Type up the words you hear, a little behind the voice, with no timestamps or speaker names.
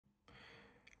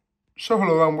So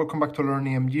hello and welcome back to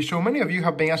LearningMG. So many of you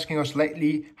have been asking us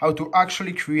lately how to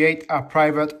actually create a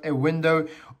private window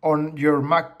on your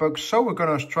MacBook. So we're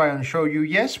going to try and show you.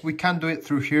 Yes, we can do it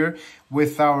through here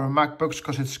with our MacBooks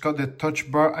because it's got the touch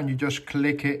bar and you just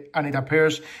click it and it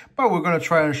appears. But we're going to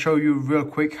try and show you real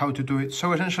quick how to do it.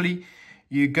 So essentially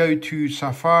you go to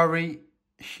Safari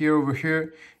over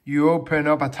here, you open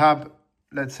up a tab.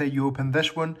 Let's say you open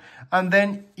this one and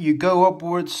then you go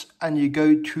upwards and you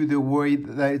go to the way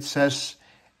that it says,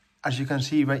 as you can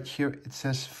see right here, it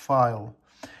says File.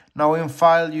 Now in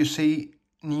File, you see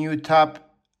New tab,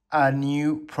 a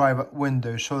new private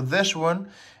window. So this one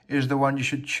is the one you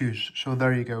should choose. So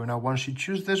there you go. Now, once you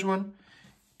choose this one,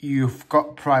 you've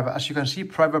got private. As you can see,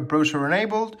 private browser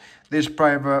enabled. This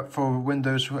private for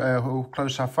Windows who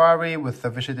close Safari with the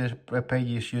visited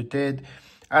pages you did.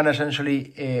 And essentially,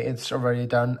 it's already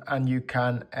done and you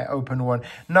can open one.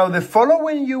 Now, the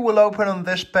following you will open on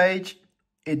this page,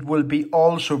 it will be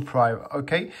also private,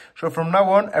 okay? So from now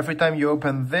on, every time you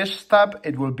open this tab,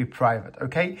 it will be private,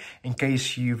 okay? In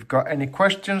case you've got any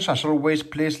questions, as always,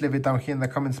 please leave it down here in the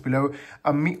comments below.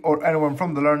 And me or anyone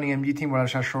from the LearningMG team will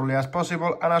answer as shortly as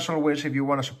possible. And as always, if you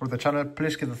want to support the channel,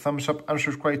 please give a thumbs up and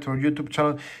subscribe to our YouTube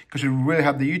channel because it will really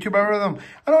help the YouTube algorithm.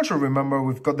 And also remember,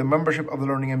 we've got the membership of the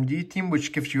LearningMG team,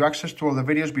 which gives you access to all the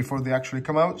videos before they actually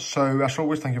come out. So as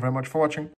always, thank you very much for watching.